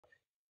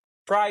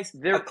Fries, a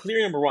There,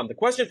 clear number one. The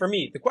question for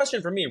me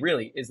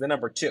really is the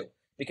number two,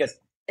 because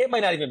it might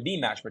not even be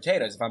mashed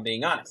potatoes, if I'm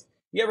being honest.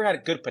 You ever had a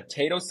good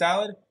potato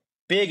salad?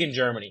 Big in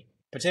Germany.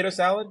 Potato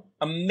salad?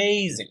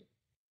 Amazing.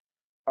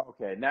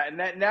 okay,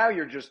 now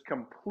you're just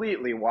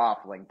completely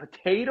waffling.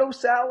 Potato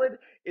salad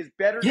is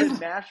better than Yeah.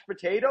 mashed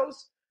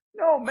potatoes?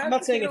 No, I'm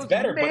not saying it's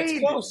better, but it's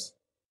close.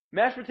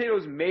 mashed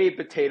potatoes made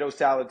potato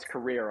salad's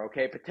career,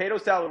 okay? Potato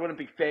salad wouldn't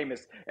be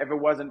famous if it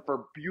wasn't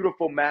for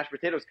beautiful mashed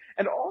potatoes.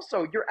 And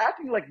also, you're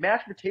acting like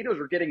mashed potatoes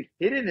are getting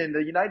hidden in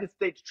the United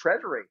States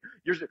Treasury.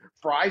 Your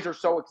fries are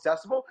so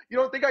accessible. You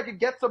don't think I could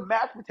get some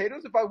mashed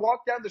potatoes if I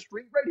walk down the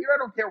street right here? I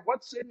don't care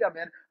what city I'm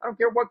in. I don't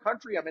care what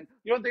country I'm in.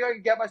 You don't think I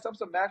could get myself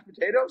some mashed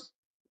potatoes?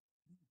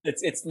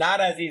 It's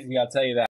not as easy, I'll tell you that.